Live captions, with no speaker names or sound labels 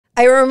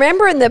I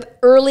remember in the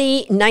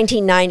early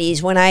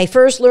 1990s when I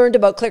first learned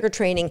about clicker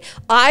training,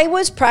 I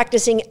was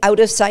practicing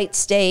out-of-sight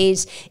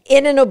stays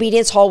in an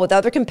obedience hall with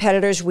other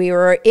competitors. We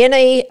were in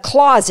a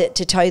closet,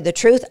 to tell you the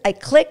truth. I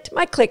clicked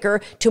my clicker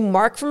to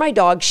mark for my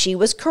dog. She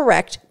was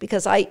correct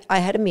because I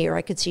had a mirror.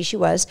 I could see she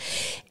was.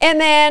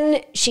 And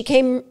then she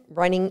came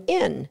running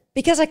in.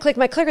 Because I clicked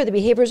my clicker, the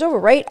behavior is over,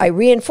 right? I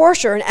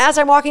reinforce her. And as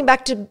I'm walking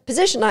back to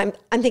position, I'm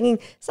thinking,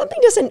 something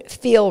doesn't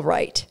feel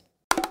right.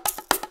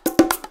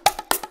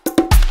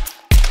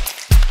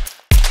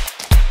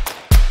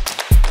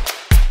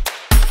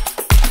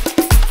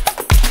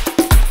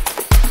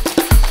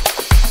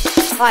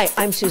 Hi,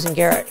 I'm Susan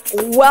Garrett.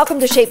 Welcome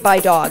to Shaped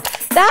by Dog.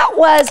 That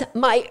was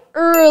my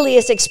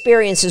earliest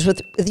experiences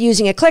with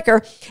using a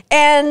clicker,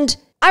 and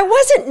I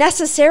wasn't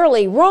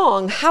necessarily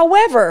wrong.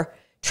 However,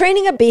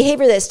 training a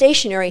behavior that's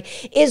stationary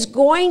is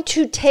going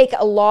to take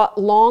a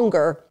lot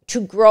longer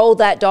to grow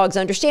that dog's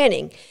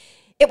understanding.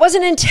 It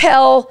wasn't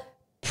until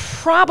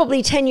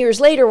probably 10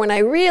 years later when I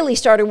really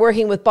started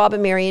working with Bob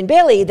and Marian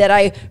Bailey that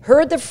I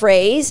heard the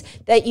phrase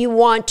that you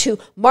want to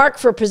mark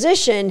for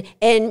position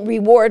and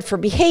reward for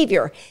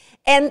behavior.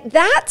 And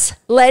that's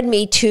led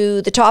me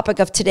to the topic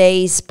of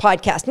today's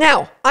podcast.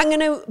 Now, I'm going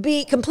to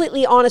be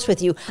completely honest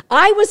with you.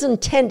 I was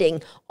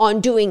intending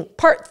on doing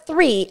part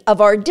 3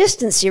 of our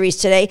distance series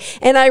today,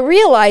 and I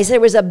realized there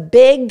was a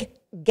big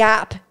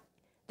gap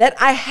that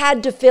I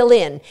had to fill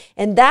in.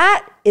 And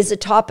that is the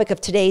topic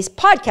of today's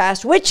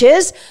podcast, which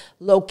is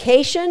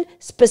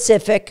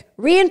location-specific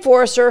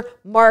reinforcer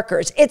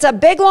markers. It's a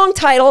big, long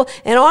title,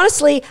 and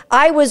honestly,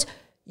 I was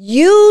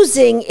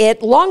using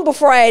it long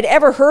before I had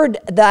ever heard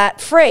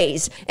that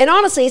phrase. And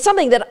honestly, it's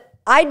something that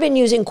I'd been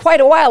using quite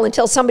a while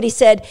until somebody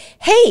said,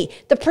 hey,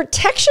 the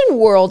protection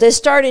world has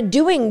started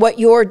doing what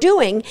you're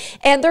doing,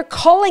 and they're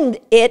calling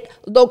it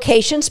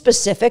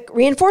location-specific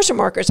reinforcer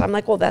markers. I'm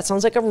like, well, that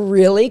sounds like a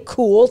really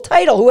cool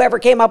title. Whoever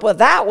came up with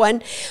that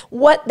one,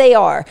 what they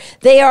are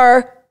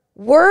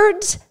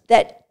words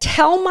that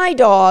tell my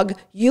dog,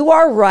 you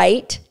are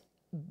right,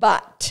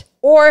 but,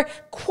 or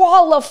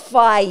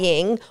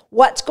qualifying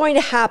what's going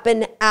to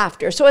happen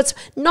after. So it's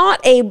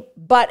not a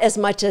but as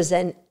much as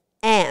an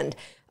and.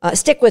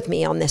 Stick with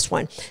me on this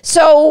one.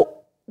 So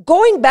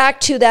going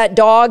back to that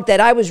dog that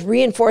I was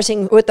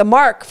reinforcing with the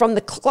mark from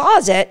the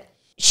closet,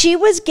 she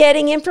was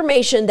getting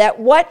information that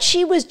what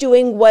she was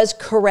doing was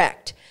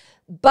correct.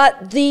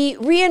 But the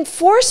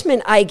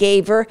reinforcement I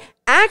gave her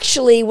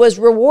actually was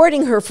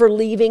rewarding her for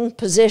leaving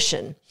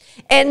position.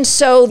 And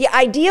so the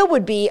idea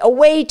would be a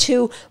way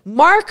to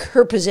mark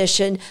her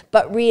position,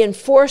 but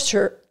reinforce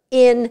her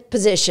in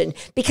position,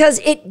 because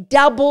it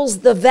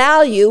doubles the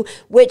value,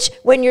 which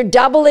when you're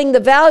doubling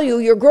the value,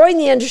 you're growing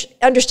the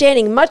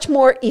understanding much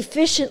more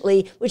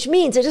efficiently, which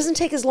means it doesn't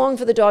take as long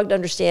for the dog to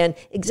understand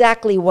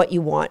exactly what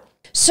you want.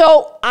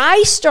 So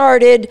I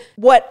started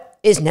what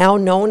is now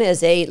known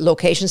as a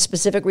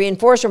location-specific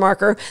reinforcer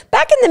marker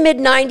back in the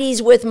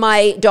mid-90s with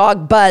my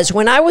dog Buzz,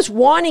 when I was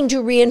wanting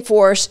to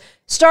reinforce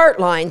start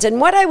lines. And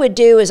what I would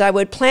do is I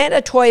would plant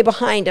a toy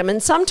behind him,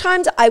 and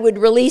sometimes I would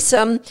release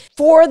him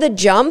for the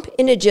jump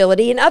in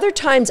agility, and other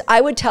times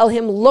I would tell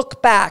him,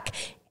 look back,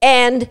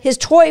 and his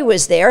toy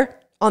was there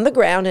on the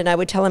ground, and I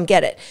would tell him,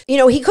 get it. You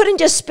know, he couldn't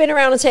just spin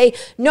around and say,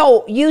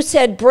 no, you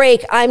said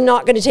break, I'm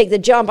not going to take the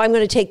jump, I'm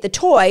going to take the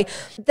toy.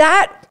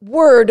 That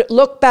word,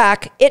 look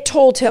back, it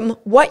told him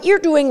what you're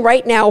doing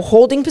right now,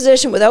 holding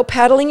position without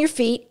paddling your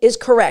feet, is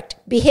correct.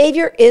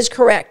 Behavior is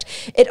correct.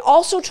 It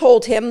also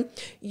told him,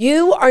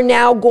 you are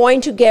now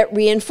going to get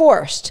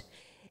reinforced.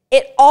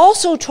 It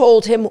also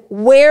told him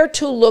where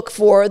to look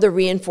for the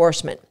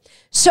reinforcement.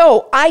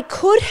 So I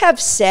could have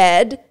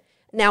said,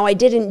 now I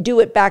didn't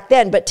do it back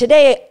then, but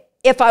today,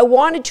 if I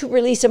wanted to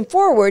release him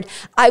forward,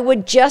 I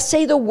would just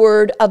say the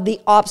word of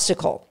the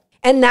obstacle.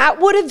 And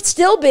that would have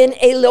still been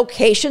a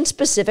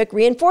location-specific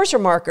reinforcer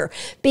marker,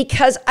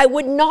 because I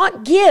would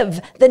not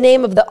give the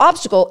name of the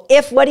obstacle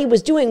if what he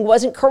was doing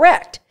wasn't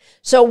correct.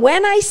 So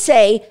when I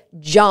say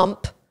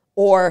jump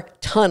or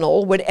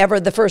tunnel, whatever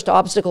the first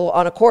obstacle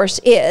on a course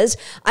is,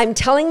 I'm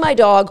telling my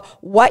dog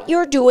what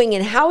you're doing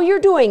and how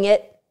you're doing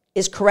it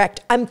is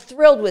correct. I'm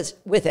thrilled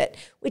with it,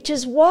 which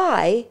is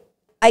why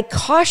I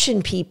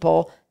caution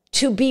people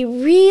to be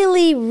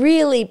really,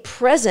 really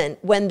present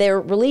when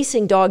they're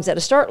releasing dogs at a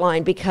start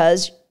line,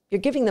 because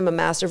you're giving them a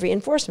massive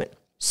reinforcement.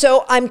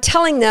 So I'm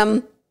telling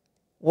them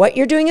what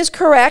you're doing is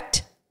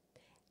correct.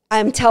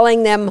 I'm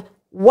telling them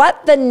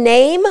what the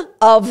name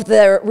of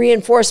the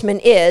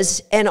reinforcement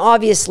is, and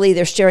obviously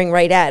they're staring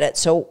right at it,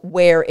 so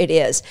where it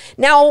is.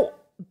 Now,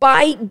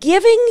 by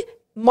giving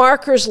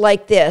markers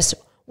like this,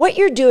 what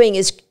you're doing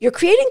is you're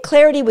creating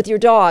clarity with your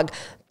dog,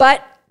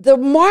 but the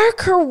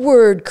marker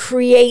word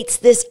creates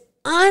this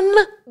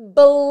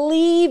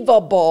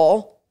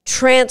unbelievable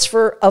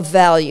transfer of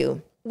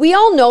value. We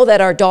all know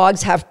that our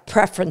dogs have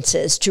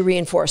preferences to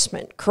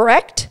reinforcement,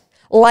 correct?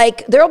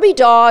 Like there'll be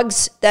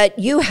dogs that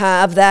you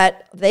have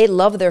that they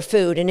love their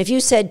food. And if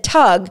you said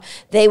tug,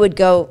 they would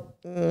go,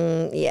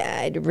 yeah,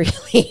 I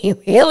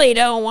really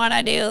don't want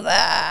to do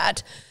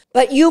that.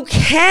 But you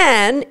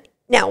can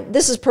Now,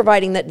 this is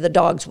providing that the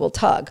dogs will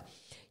tug.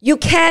 You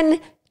can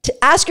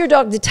ask your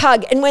dog to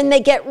tug, and when they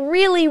get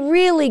really,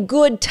 really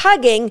good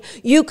tugging,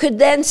 you could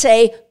then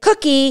say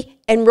cookie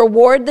and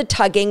reward the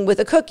tugging with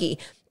a cookie,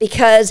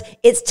 because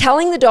it's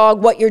telling the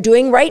dog what you're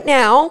doing right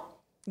now.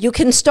 You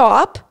can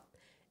stop.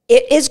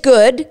 It is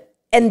good,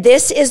 and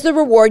this is the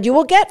reward you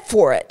will get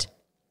for it.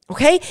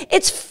 Okay?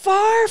 It's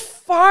far,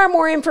 far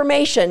more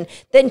information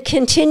than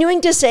continuing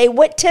to say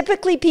what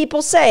typically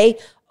people say,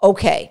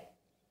 okay.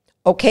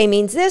 Okay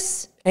means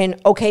this, and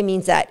okay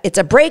means that. It's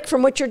a break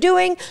from what you're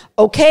doing.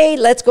 Okay,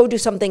 let's go do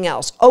something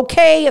else.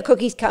 Okay, a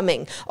cookie's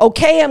coming.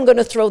 Okay, I'm going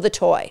to throw the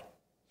toy.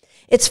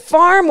 It's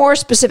far more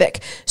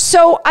specific.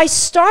 So I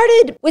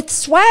started with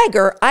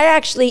swagger. I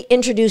actually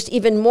introduced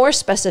even more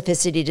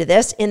specificity to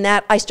this in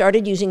that I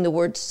started using the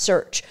word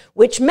search,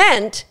 which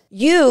meant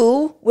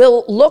you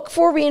will look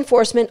for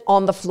reinforcement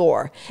on the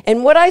floor.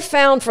 And what I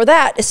found for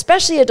that,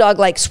 especially a dog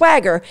like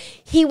Swagger,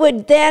 he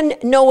would then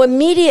know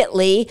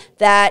immediately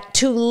that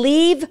to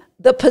leave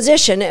the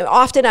position, and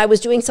often I was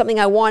doing something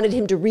I wanted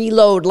him to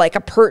reload, like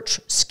a perch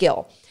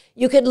skill.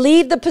 You could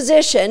leave the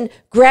position,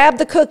 grab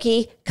the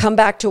cookie, come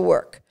back to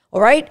work. All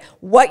right,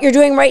 what you're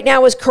doing right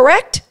now is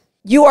correct.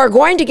 You are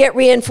going to get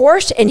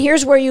reinforced, and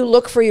here's where you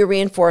look for your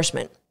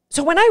reinforcement.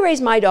 So when I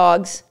raise my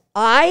dogs,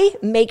 I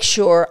make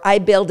sure I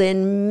build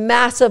in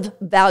massive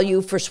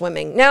value for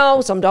swimming.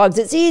 Now, some dogs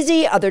it's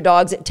easy, other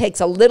dogs it takes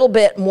a little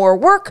bit more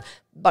work,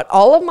 but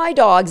all of my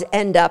dogs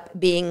end up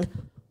being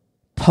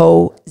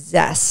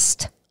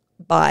possessed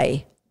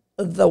by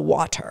the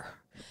water.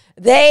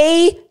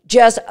 They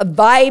just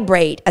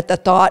vibrate at the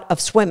thought of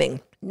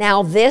swimming.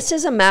 Now, this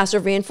is a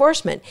massive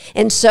reinforcement.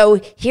 And so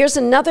here's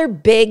another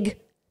big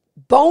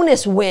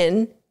bonus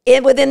win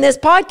within this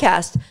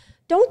podcast.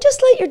 Don't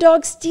just let your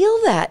dog steal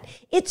that.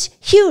 It's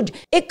huge.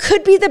 It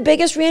could be the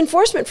biggest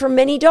reinforcement for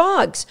many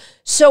dogs.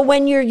 So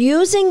when you're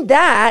using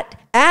that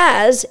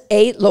as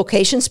a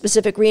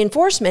location-specific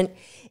reinforcement,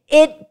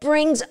 it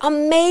brings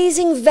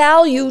amazing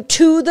value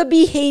to the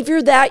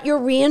behavior that you're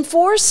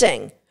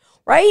reinforcing,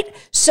 right?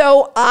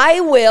 So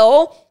I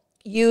will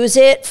use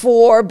it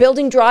for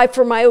building drive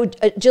for my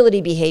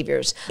agility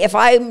behaviors. If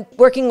I'm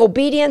working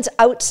obedience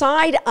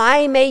outside,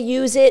 I may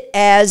use it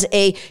as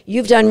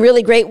you've done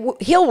really great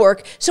heel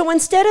work. So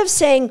instead of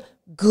saying,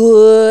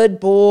 good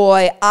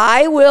boy,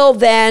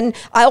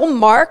 I'll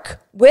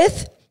mark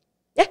with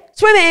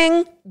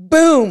swimming,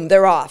 boom,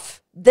 they're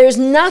off. There's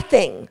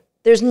nothing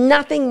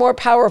more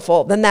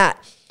powerful than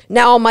that.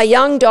 Now, my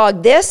young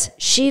dog,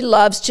 she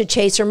loves to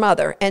chase her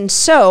mother. And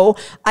so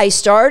I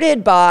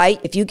started by,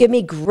 if you give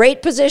me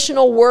great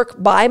positional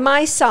work by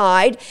my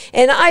side,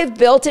 and I've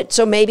built it,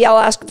 so maybe I'll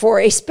ask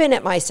for a spin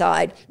at my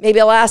side. Maybe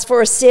I'll ask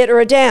for a sit or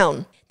a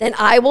down. Then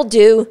I will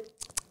I'm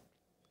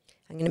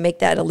going to make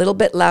that a little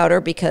bit louder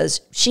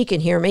because she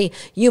can hear me.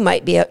 You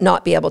might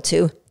not be able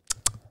to.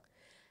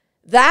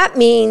 That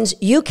means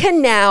you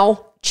can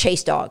now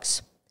chase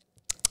dogs.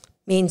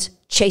 Means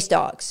chase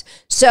dogs.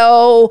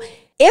 So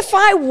if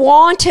I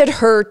wanted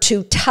her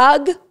to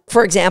tug,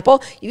 for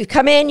example, you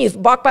come in, you've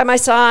walked by my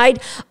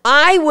side,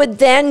 I would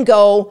then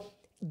go,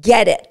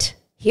 get it.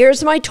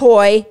 Here's my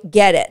toy,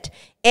 get it.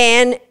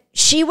 And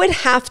she would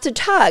have to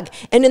tug.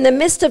 And in the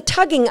midst of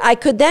tugging, I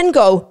could then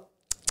go.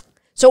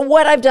 So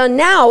what I've done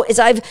now is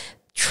I've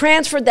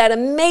transferred that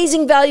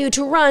amazing value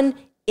to run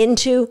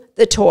into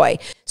the toy.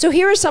 So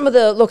here are some of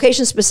the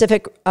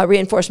location-specific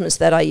reinforcements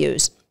that I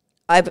use.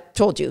 I've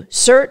told you,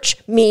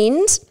 search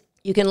means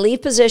you can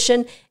leave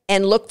position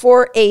and look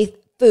for a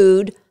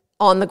food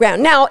on the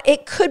ground. Now,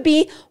 it could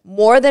be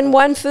more than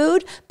one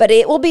food, but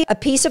it will be a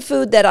piece of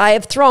food that I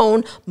have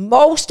thrown.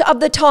 Most of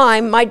the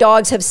time, my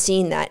dogs have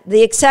seen that.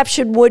 The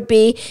exception would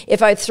be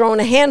if I've thrown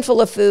a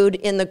handful of food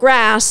in the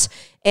grass,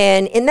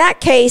 and in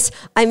that case,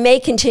 I may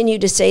continue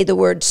to say the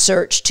word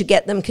search to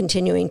get them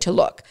continuing to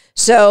look.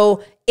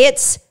 So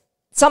it's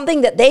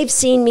something that they've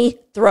seen me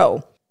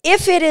throw.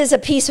 If it is a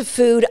piece of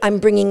food I'm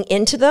bringing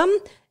into them,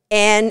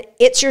 and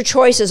it's your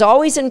choice is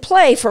always in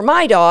play for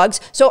my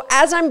dogs. So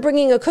as I'm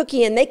bringing a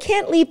cookie in, they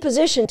can't leave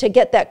position to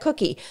get that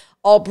cookie.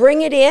 I'll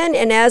bring it in,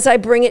 and as I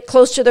bring it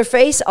close to their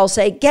face, I'll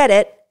say, get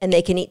it, and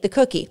they can eat the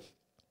cookie.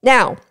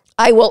 Now,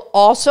 I will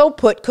also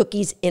put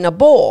cookies in a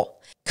bowl.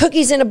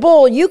 Cookies in a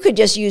bowl, you could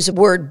just use the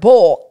word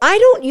bowl. I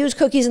don't use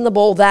cookies in the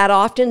bowl that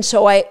often,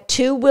 so I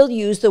too will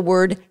use the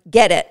word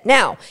get it.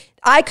 Now,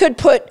 I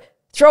could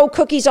throw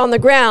cookies on the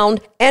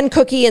ground and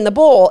cookie in the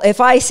bowl. If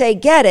I say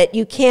get it,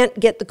 you can't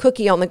get the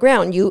cookie on the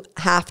ground. You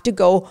have to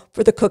go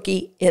for the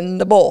cookie in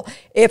the bowl.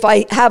 If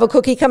I have a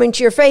cookie coming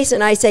to your face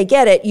and I say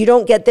get it, you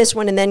don't get this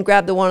one and then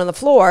grab the one on the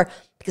floor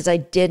because I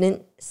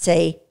didn't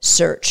say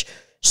search.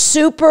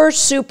 Super,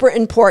 super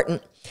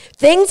important.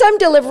 Things I'm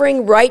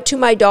delivering right to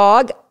my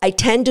dog, I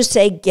tend to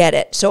say get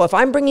it. So if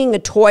I'm bringing a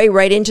toy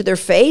right into their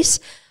face,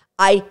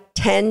 I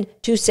tend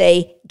to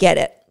say get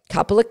it.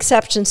 Couple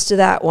exceptions to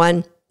that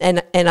one.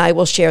 And I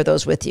will share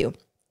those with you.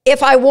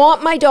 If I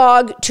want my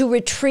dog to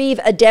retrieve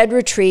a dead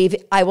retrieve,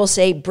 I will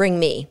say, bring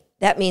me.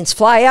 That means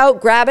fly out,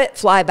 grab it,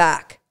 fly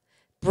back.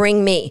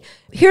 Bring me.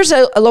 Here's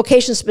a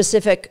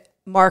location-specific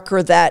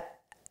marker that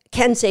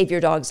can save your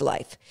dog's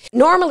life.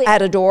 Normally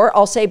at a door,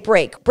 I'll say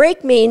break.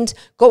 Break means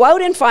go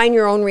out and find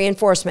your own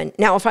reinforcement.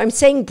 Now, if I'm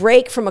saying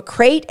break from a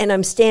crate and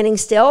I'm standing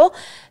still,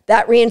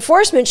 that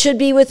reinforcement should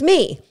be with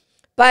me.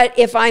 But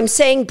if I'm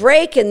saying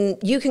break and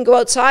you can go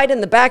outside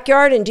in the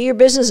backyard and do your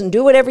business and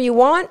do whatever you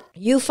want,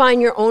 you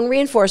find your own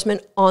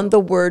reinforcement on the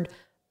word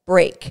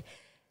break.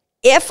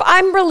 If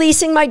I'm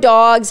releasing my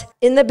dogs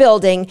in the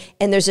building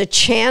and there's a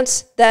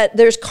chance that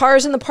there's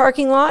cars in the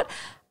parking lot,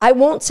 I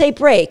won't say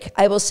break.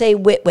 I will say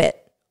wit wit.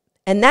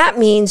 And that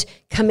means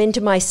come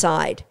into my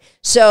side.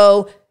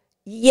 So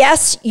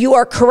yes, you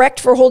are correct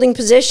for holding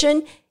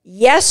position.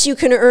 Yes, you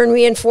can earn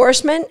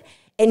reinforcement.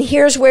 And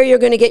here's where you're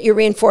going to get your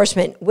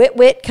reinforcement. Wit,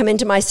 wit, come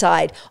into my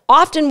side.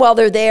 Often while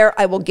they're there,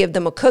 I will give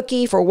them a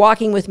cookie for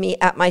walking with me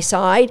at my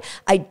side.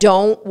 I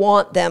don't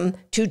want them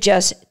to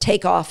just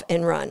take off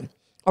and run.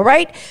 All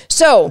right.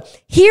 So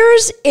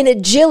here's an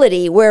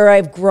agility where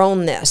I've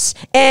grown this.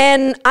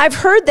 And I've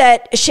heard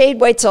that Shade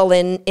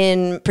Weitzel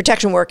in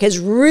protection work has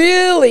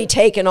really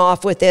taken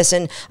off with this.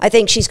 And I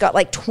think she's got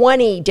like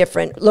 20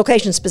 different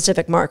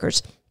location-specific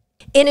markers.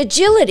 In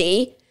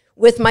agility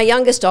with my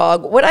youngest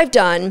dog, what I've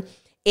done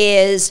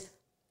is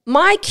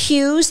my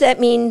cues that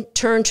mean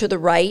turn to the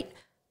right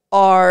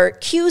are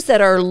cues that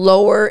are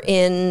lower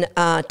in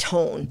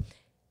tone.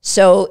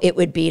 So it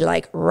would be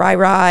like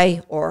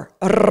rai or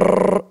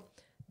rrr.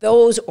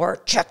 Those or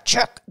chuck,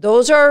 chuck.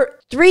 Those are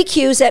 3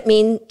 cues that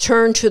mean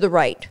turn to the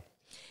right.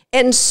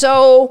 And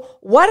so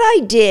what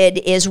I did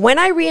is when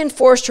I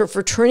reinforced her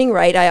for turning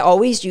right, I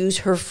always use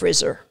her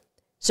frizzer.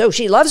 So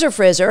she loves her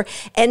frizzer.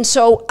 And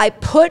so I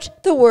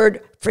put the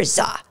word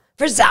frizza,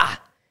 frizza,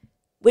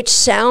 which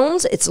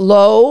sounds, it's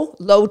low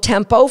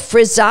tempo,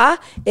 frizza.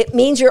 It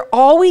means you're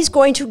always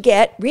going to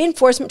get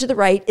reinforcement to the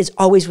right is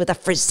always with a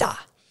frizza.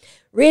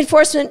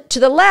 Reinforcement to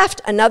the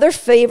left, another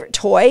favorite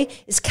toy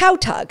is cow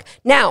tug.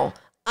 Now,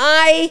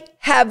 I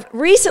have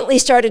recently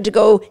started to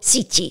go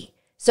siti.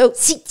 So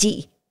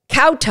siti,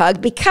 cow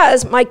tug,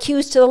 because my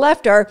cues to the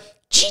left are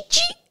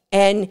chi-chi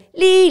and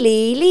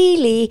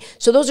li.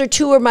 So those are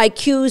 2 of my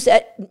cues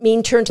that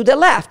mean turn to the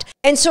left.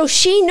 And so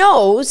she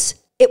knows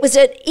it was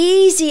an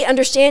easy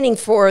understanding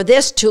for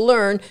this to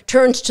learn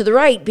turns to the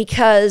right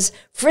because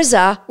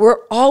frizza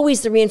were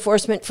always the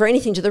reinforcement for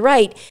anything to the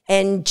right.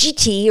 And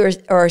GT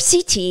or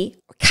CT,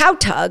 cow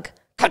tug,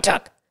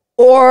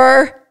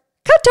 or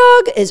cow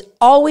tug is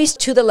always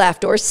to the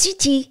left, or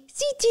CT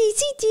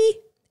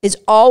is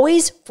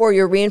always for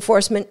your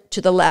reinforcement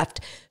to the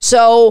left.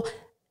 So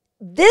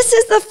this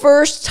is the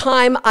first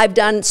time I've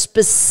done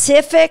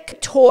specific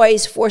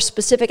toys for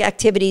specific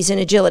activities in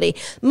agility.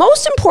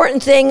 Most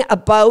important thing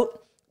about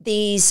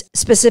these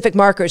specific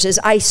markers is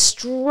I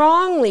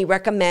strongly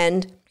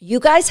recommend you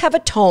guys have a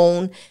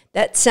tone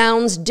that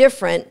sounds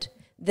different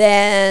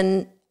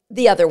than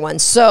the other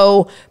ones.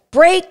 So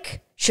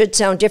break should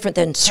sound different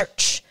than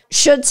search.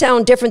 Should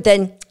sound different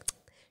than,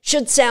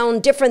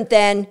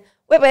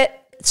 wait, wait.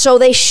 So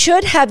they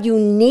should have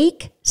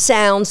unique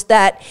sounds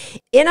that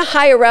in a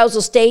high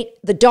arousal state,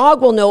 the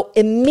dog will know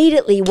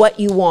immediately what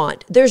you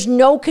want. There's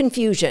no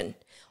confusion,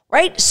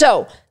 right?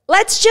 So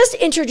let's just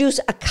introduce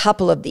a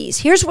couple of these.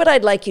 Here's what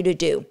I'd like you to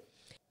do.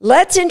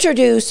 Let's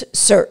introduce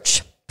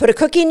search. Put a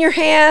cookie in your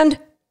hand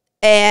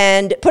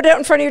and put it out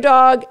in front of your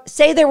dog.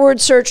 Say the word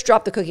search,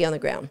 drop the cookie on the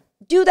ground.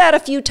 Do that a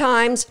few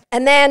times.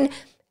 And then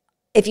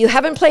if you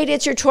haven't played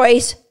It's Your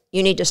Choice,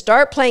 you need to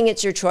start playing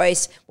It's Your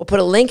Choice. We'll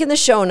put a link in the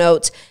show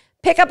notes.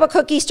 Pick up a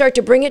cookie, start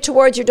to bring it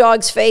towards your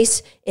dog's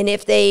face. And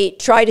if they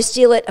try to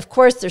steal it, of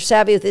course, they're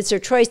savvy with It's Their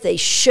Choice. They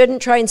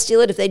shouldn't try and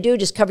steal it. If they do,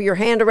 just cover your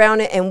hand around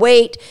it and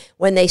wait.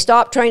 When they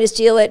stop trying to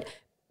steal it,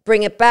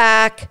 bring it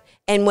back.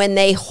 And when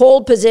they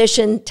hold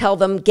position, tell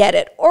them get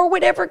it, or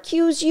whatever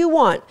cues you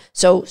want.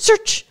 So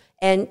search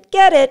and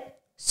get it,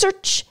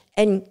 search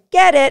and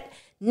get it.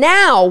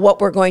 Now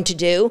what we're going to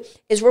do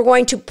is we're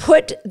going to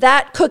put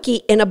that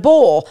cookie in a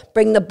bowl,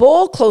 bring the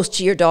bowl close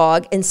to your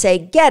dog and say,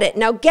 get it.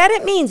 Now get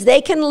it means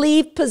they can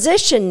leave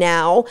position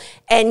now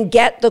and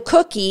get the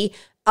cookie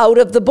out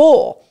of the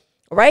bowl,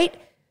 right?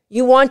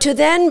 You want to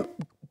then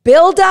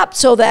build up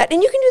so that,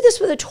 and you can do this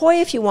with a toy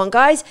if you want,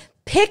 guys,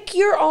 pick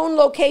your own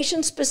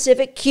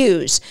location-specific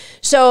cues.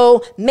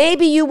 So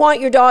maybe you want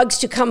your dogs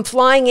to come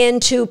flying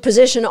into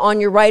position on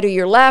your right or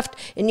your left,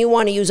 and you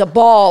want to use a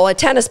ball, a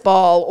tennis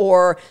ball,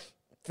 or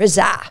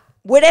frizza,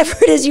 whatever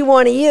it is you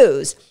want to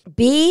use.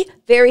 Be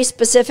very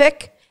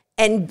specific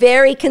and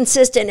very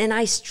consistent, and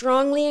I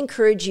strongly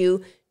encourage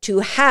you to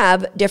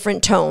have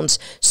different tones.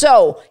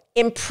 So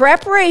in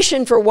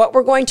preparation for what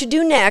we're going to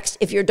do next,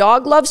 if your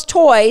dog loves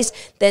toys,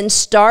 then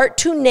start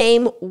to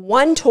name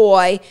one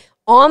toy.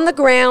 On the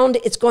ground,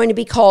 it's going to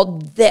be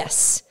called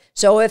this.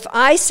 So if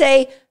I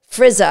say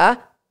frizza,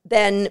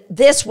 then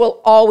this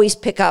will always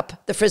pick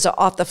up the frizza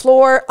off the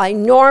floor. I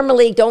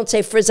normally don't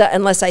say frizza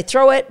unless I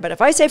throw it, but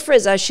if I say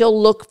frizza,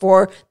 she'll look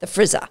for the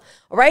frizza.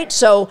 All right,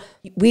 so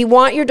we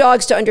want your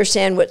dogs to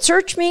understand what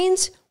search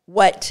means,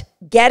 what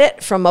get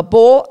it from a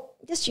bowl.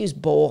 just use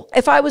bowl.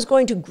 If I was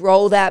going to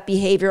grow that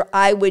behavior,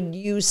 I would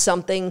use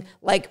something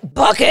like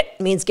bucket,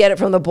 means get it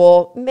from the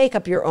bowl, make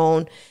up your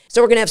own.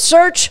 So we're going to have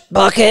search,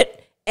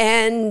 bucket,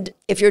 and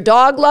if your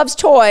dog loves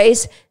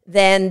toys,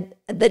 then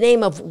the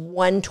name of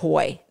one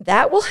toy.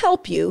 That will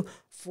help you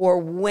for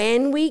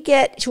when we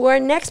get to our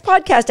next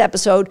podcast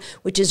episode,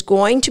 which is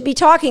going to be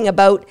talking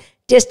about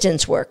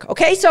distance work.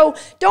 Okay, so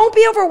don't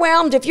be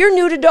overwhelmed. If you're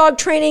new to dog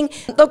training,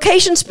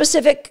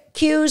 location-specific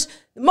cues,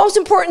 the most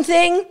important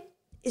thing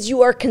is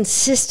you are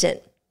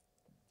consistent.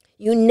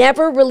 You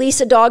never release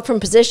a dog from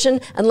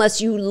position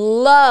unless you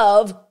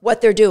love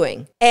what they're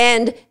doing.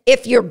 And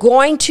if you're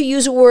going to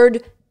use a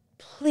word,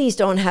 please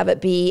don't have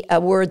it be a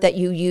word that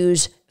you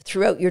use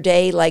throughout your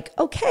day like,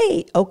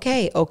 okay,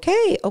 okay,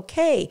 okay,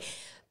 okay.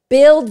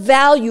 Build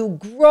value,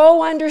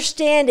 grow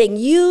understanding,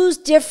 use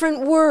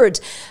different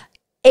words.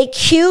 A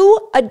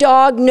cue a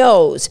dog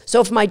knows.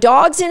 So if my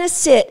dog's in a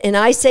sit and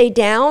I say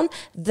down,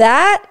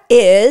 that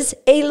is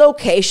a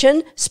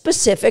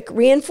location-specific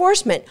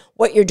reinforcement.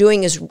 What you're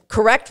doing is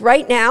correct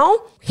right now.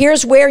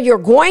 Here's where you're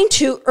going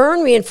to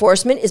earn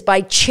reinforcement is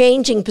by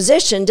changing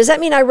position. Does that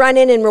mean I run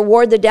in and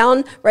reward the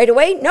down right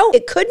away? No,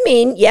 it could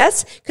mean,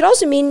 yes. It could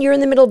also mean you're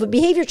in the middle of a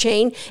behavior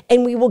chain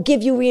and we will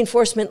give you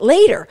reinforcement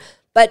later.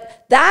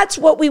 But that's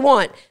what we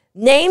want.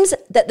 Names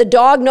that the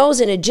dog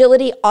knows in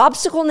agility,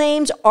 obstacle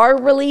names are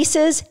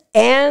releases,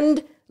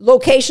 and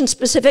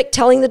location-specific,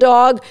 telling the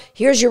dog,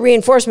 here's your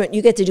reinforcement,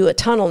 you get to do a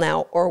tunnel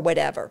now, or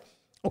whatever.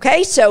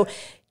 Okay, so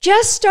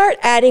just start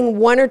adding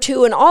one or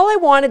two, and all I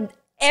wanted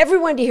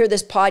everyone to hear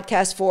this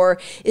podcast for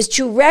is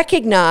to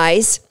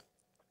recognize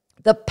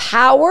the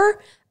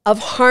power of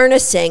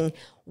harnessing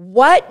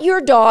what your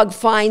dog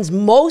finds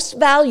most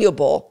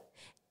valuable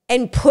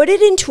and put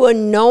it into a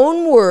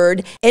known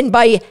word. And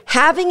by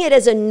having it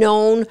as a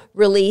known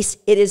release,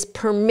 it is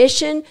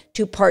permission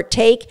to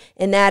partake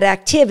in that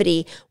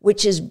activity,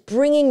 which is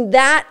bringing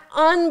that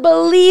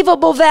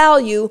unbelievable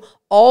value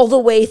all the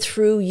way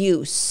through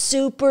you.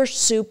 Super,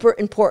 super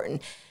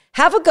important.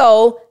 Have a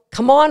go.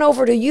 Come on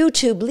over to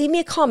YouTube. Leave me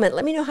a comment.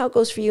 Let me know how it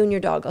goes for you and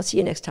your dog. I'll see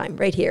you next time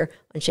right here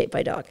on Shaped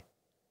by Dog.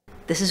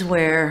 This is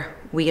where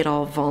we get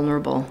all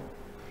vulnerable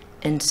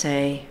and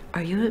say,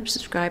 are you a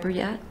subscriber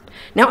yet?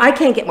 Now, I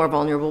can't get more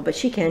vulnerable, but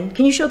she can.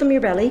 Can you show them your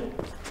belly?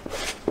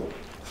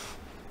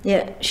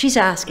 Yeah, she's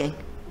asking.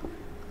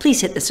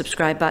 Please hit the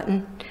subscribe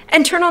button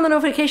and turn on the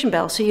notification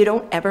bell so you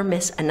don't ever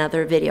miss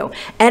another video.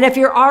 And if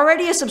you're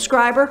already a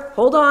subscriber,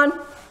 hold on.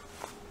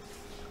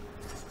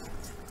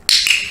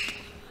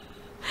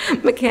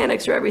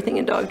 Mechanics are everything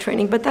in dog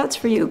training, but that's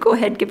for you. Go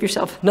ahead, give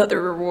yourself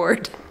another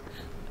reward.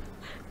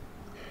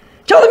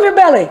 Show them your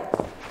belly.